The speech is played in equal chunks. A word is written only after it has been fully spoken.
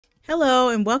Hello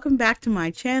and welcome back to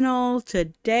my channel.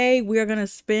 Today we are going to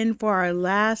spin for our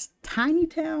last Tiny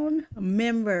Town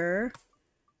member.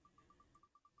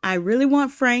 I really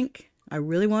want Frank. So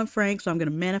I'm going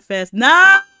to manifest.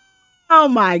 No! Oh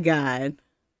my god.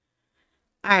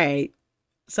 Alright.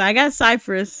 So I got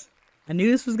Cypress. I knew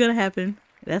this was going to happen.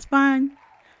 That's fine.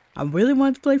 I really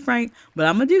want to play Frank, but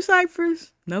I'm going to do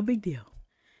Cypress. No big deal.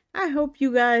 I hope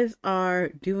you guys are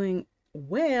doing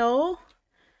well.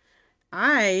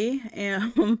 I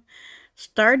am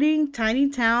starting Tiny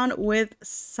Town with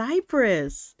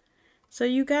Cypress. So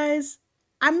you guys,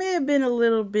 I may have been a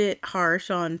little bit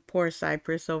harsh on poor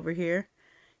Cypress over here.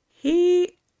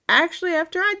 He actually,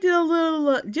 after I did a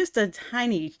little, just a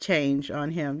tiny change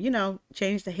on him,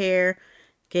 changed the hair,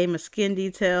 gave him a skin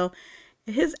detail.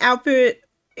 His outfit,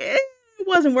 it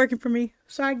wasn't working for me.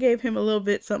 So I gave him a little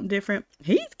bit something different.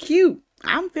 He's cute.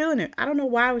 I'm feeling it. I don't know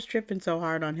why I was tripping so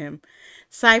hard on him.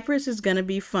 Cypress is going to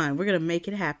be fun. We're going to make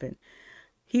it happen.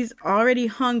 He's already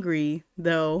hungry,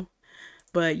 though.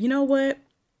 But you know what?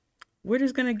 We're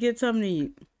just going to get something to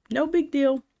eat. No big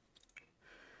deal.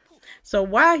 So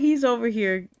while he's over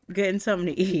here getting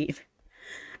something to eat,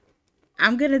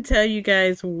 I'm going to tell you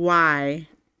guys why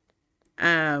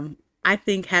I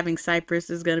think having Cypress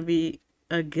is going to be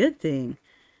a good thing.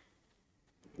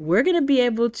 We're going to be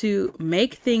able to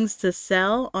make things to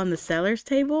sell on the seller's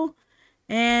table.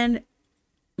 And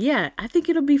yeah, I think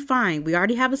it'll be fine. We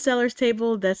already have a seller's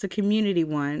table. That's a community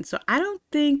one. So I don't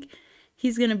think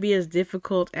he's going to be as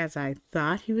difficult as I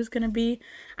thought he was going to be.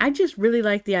 I just really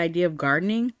like the idea of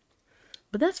gardening.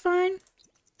 But that's fine.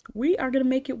 We are going to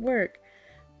make it work.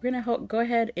 We're going to go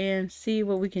ahead and see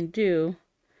what we can do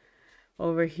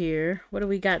over here. What do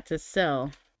we got to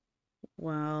sell?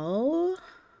 Well,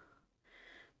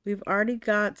 we've already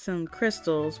got some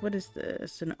crystals. What is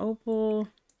this? An opal.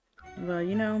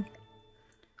 Well,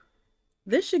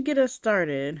 this should get us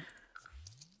started.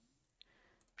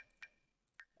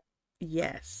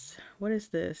 Yes. What is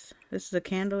this? This is a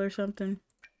candle or something?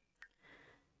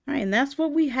 Alright, and that's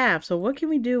what we have. So what can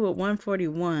we do with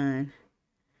 141?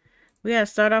 We gotta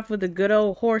start off with a good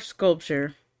old horse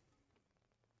sculpture.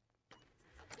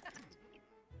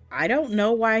 I don't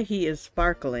know why he is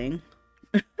sparkling.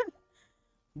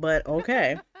 But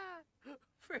okay.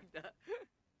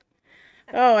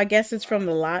 Oh, I guess it's from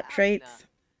the lot traits.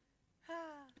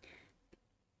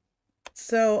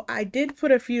 So I did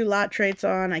put a few lot traits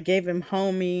on. I gave him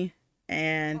homey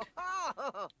and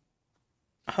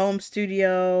home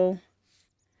studio.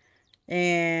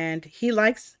 And he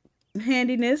likes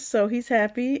handiness, so he's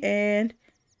happy. And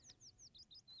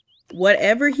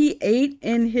whatever he ate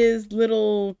in his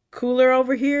little cooler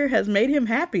over here has made him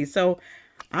happy. So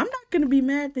I'm not going to be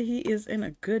mad that he is in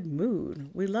a good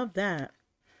mood. We love that.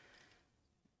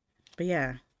 But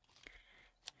yeah,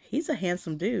 he's a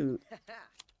handsome dude.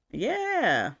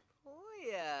 Yeah.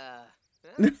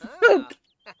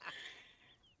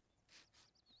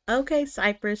 Okay,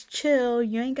 Cypress, chill.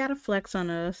 You ain't got to flex on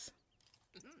us.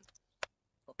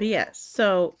 But yes,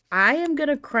 so I am going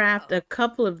to craft a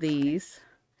couple of these.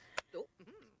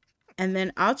 And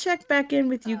then I'll check back in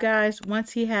with you guys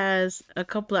once he has a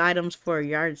couple of items for a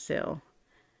yard sale.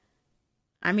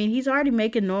 I mean, he's already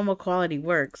making normal quality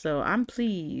work, so I'm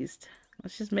pleased.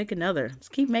 Let's just make another. Let's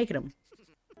keep making them.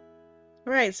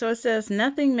 Alright, so it says,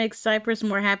 nothing makes Cypress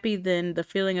more happy than the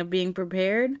feeling of being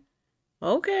prepared.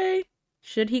 Okay.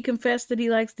 Should he confess that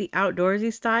he likes the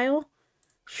outdoorsy style?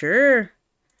 Sure.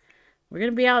 We're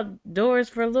going to be outdoors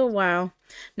for a little while.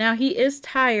 Now, he is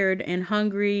tired and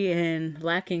hungry and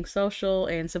lacking social.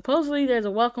 And supposedly there's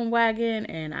a welcome wagon.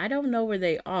 And I don't know where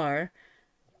they are.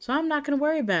 So I'm not going to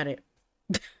worry about it.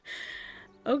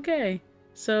 Okay.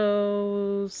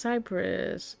 So,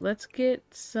 Cypress. Let's get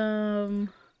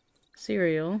some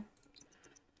cereal.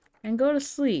 And go to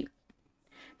sleep.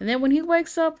 And then when he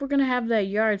wakes up, we're going to have that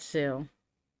yard sale.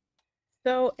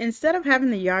 So, instead of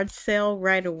having the yard sale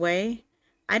right away,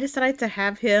 I decided to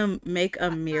have him make a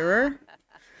mirror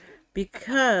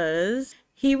because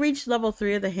he reached level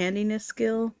 3 of the handiness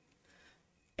skill.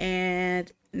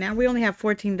 And now we only have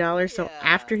 $14. So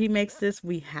after he makes this,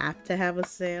 we have to have a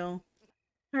sale.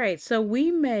 Alright, so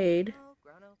we made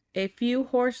a few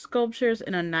horse sculptures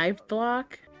in a knife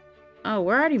block. Oh,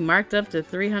 we're already marked up to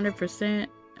 300%.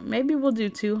 Maybe we'll do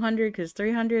 200 because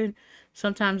 300,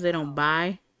 sometimes they don't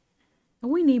buy.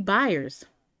 And we need buyers.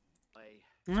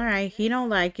 Alright, he don't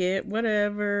like it.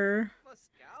 Whatever.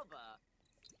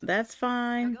 That's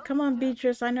fine. Come on,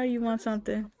 Beatrice. I know you want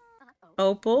something.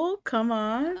 Opal, come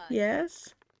on.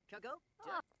 Yes.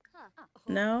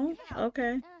 No?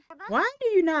 Okay. Why do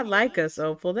you not like us,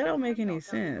 Opal? That don't make any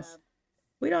sense.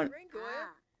 We don't...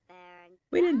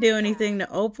 We didn't do anything to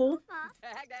Opal.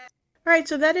 Alright,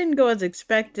 so that didn't go as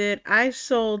expected. I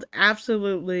sold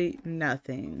absolutely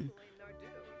nothing.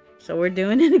 So we're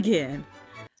doing it again.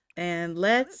 And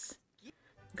let's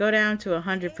go down to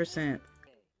 100%.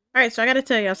 Alright, so I gotta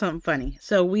tell y'all something funny.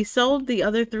 So we sold the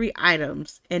other 3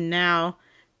 items, and now,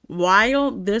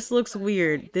 while this looks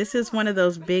weird, this is one of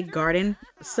those big garden.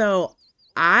 So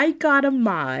I got a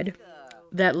mod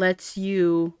that lets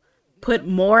you put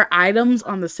more items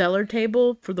on the seller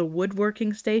table for the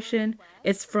woodworking station.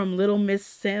 It's from Little Miss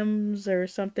Sims or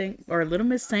something, or Little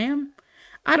Miss Sam.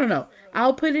 I don't know.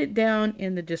 I'll put it down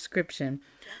in the description.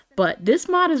 But this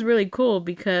mod is really cool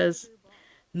because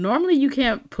normally you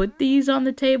can't put these on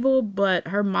the table, but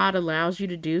her mod allows you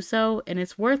to do so, and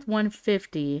it's worth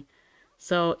 150.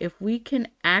 So if we can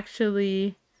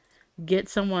actually get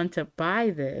someone to buy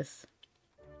this,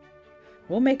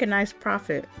 we'll make a nice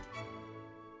profit.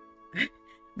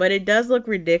 But it does look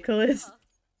ridiculous.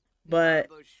 But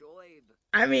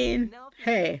I mean,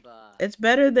 hey, it's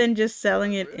better than just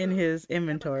selling it in his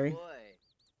inventory.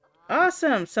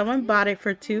 Awesome. Someone bought it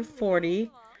for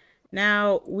 240.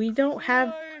 Now, we don't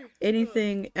have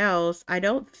anything else, I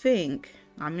don't think.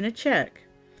 I'm going to check.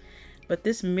 But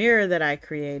this mirror that I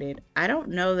created, I don't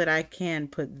know that I can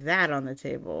put that on the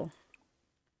table.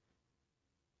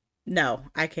 No,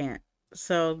 I can't.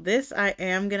 So this I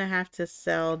am going to have to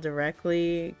sell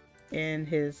directly in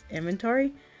his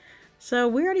inventory. So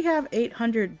we already have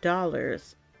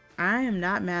 $800. I am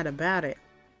not mad about it.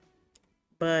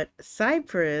 But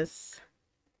Cypress,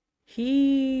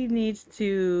 he needs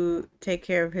to take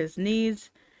care of his needs.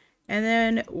 And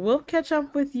then we'll catch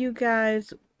up with you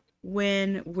guys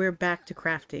when we're back to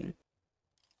crafting.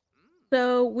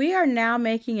 So we are now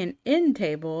making an end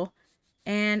table.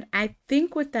 And I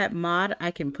think with that mod, I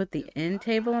can put the end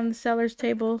table on the seller's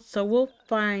table. So we'll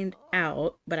find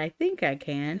out, but I think I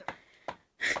can.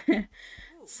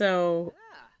 So,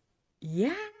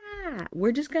 yeah,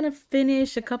 we're just going to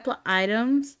finish a couple of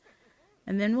items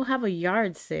and then we'll have a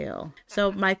yard sale.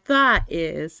 So my thought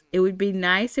is it would be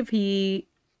nice if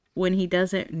when he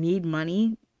doesn't need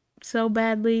money so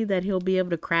badly, that he'll be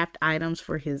able to craft items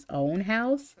for his own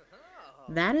house.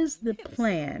 That is the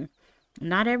plan.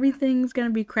 Not everything's going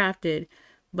to be crafted,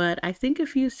 but I think a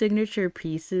few signature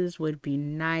pieces would be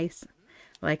nice.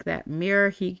 Like that mirror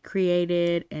he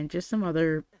created and just some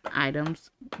other items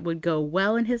would go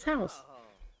well in his house.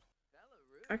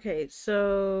 Okay,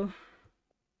 so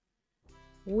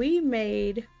we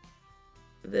made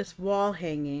this wall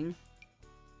hanging.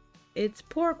 It's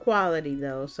poor quality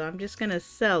though, so I'm just going to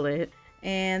sell it.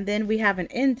 And then we have an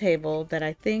end table that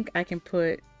I think I can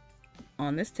put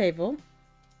on this table.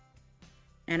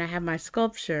 And I have my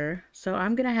sculpture, so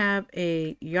I'm gonna have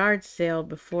a yard sale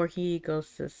before he goes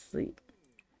to sleep.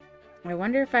 I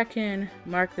wonder if I can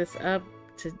mark this up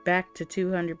to back to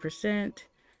 200%.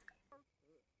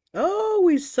 Oh,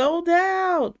 we sold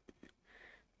out!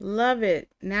 Love it.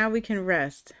 Now we can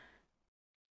rest.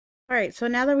 Alright, so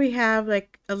now that we have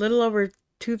like a little over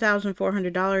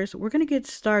 $2,400, we're gonna get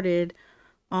started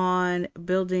on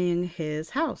building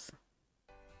his house.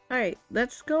 Alright,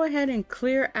 let's go ahead and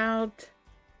clear out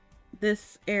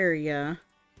this area.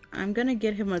 I'm gonna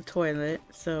get him a toilet,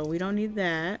 so we don't need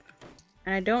that.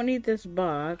 And I don't need this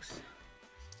box,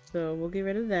 so we'll get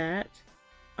rid of that.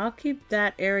 I'll keep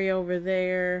that area over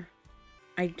there.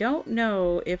 I don't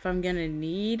know if I'm gonna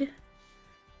need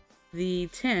the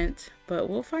tent, but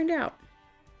we'll find out.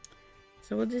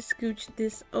 So we'll just scooch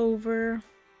this over.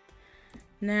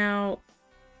 Now,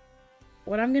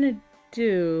 what I'm gonna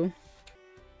do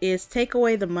is take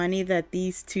away the money that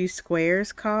these 2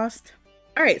 squares cost.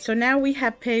 Alright, so now we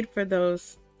have paid for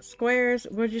those squares.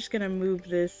 We're just gonna move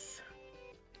this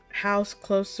house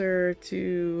closer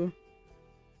to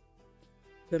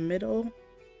the middle.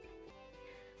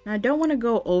 Now I don't want to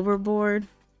go overboard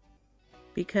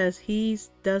because he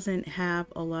doesn't have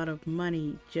a lot of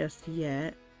money just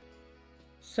yet.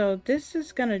 So this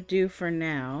is gonna do for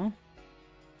now.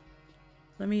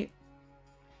 Let me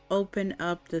open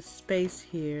up the space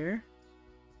here.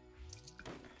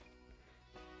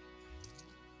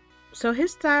 So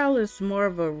his style is more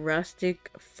of a rustic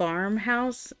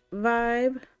farmhouse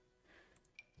vibe.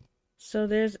 So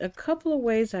there's a couple of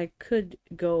ways I could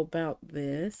go about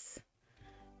this.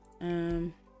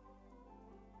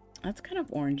 That's kind of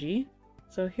orangey.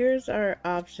 So here's our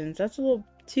options. That's a little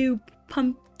too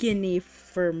pumpkin-y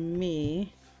for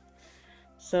me.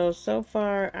 So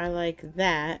far I like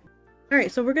that.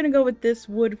 Alright, so we're gonna go with this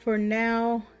wood for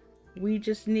now. We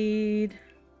just need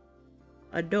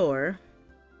a door.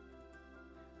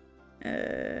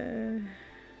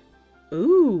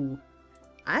 Ooh,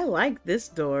 I like this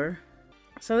door.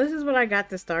 So this is what I got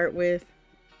to start with.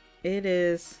 It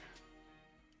is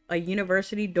a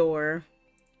university door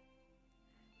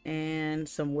and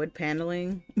some wood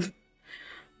paneling.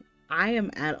 I am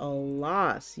at a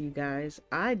loss, you guys.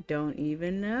 I don't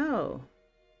even know.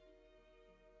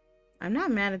 I'm not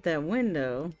mad at that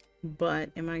window, but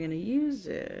am I going to use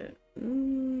it?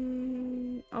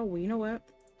 Oh, you know what?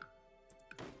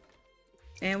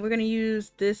 And we're going to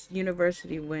use this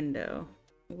university window.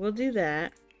 We'll do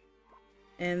that.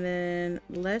 And then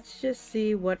let's just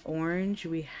see what orange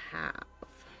we have.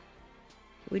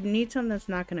 We need something that's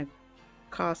not going to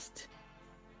cost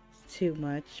too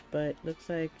much, but looks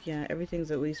like, yeah, everything's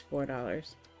at least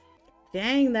 $4.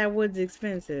 Dang, that wood's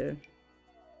expensive.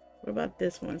 What about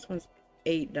this one? This one's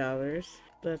 $8.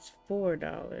 That's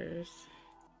 $4.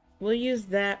 We'll use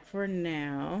that for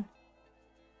now.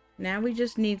 Now we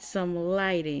just need some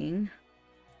lighting.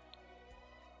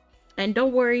 And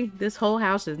don't worry, this whole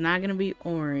house is not going to be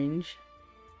orange.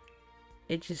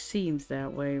 It just seems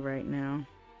that way right now.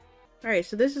 Alright,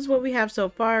 so this is what we have so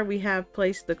far. We have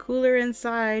placed the cooler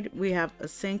inside. We have a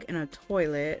sink and a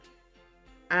toilet.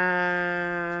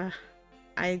 I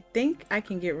think I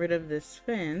can get rid of this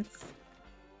fence.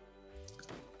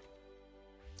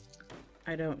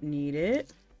 I don't need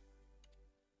it.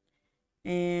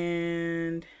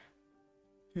 And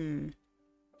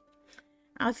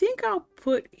I think I'll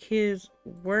put his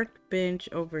workbench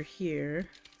over here.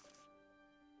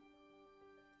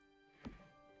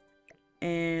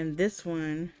 And this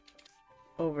one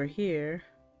over here.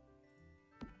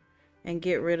 And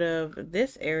get rid of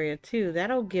this area too.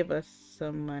 That'll give us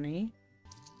some money.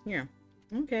 Here.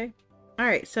 Okay.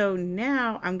 Alright, so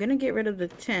now I'm gonna get rid of the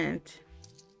tent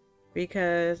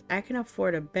because I can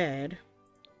afford a bed.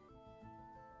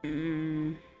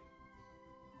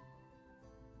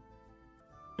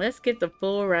 Let's get the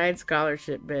full ride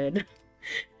scholarship bed.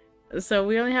 So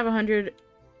we only have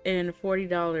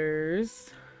 $140.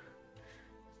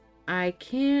 I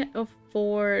can't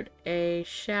afford a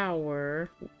shower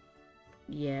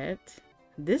yet.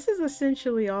 This is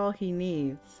essentially all he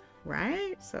needs,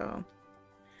 right? So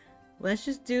let's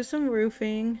just do some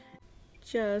roofing.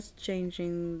 Just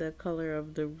changing the color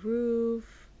of the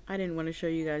roof. I didn't want to show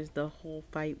you guys the whole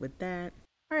fight with that.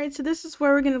 Alright, so this is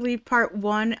where we're going to leave part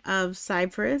 1 of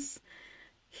Cypress.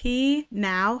 He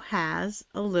now has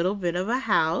a little bit of a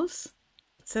house.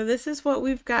 So this is what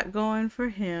we've got going for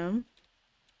him.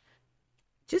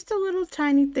 Just a little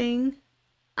tiny thing.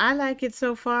 I like it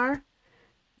so far.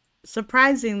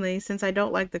 Surprisingly, since I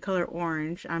don't like the color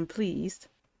orange, I'm pleased.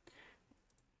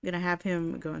 I'm gonna have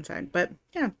him go inside. But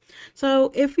yeah,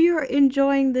 so if you're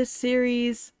enjoying this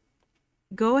series,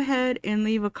 go ahead and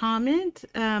leave a comment,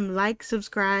 like,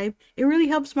 subscribe. It really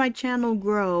helps my channel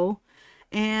grow.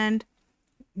 And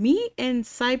me and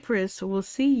Cypress will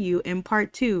see you in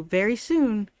part 2 very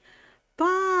soon.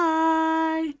 Bye.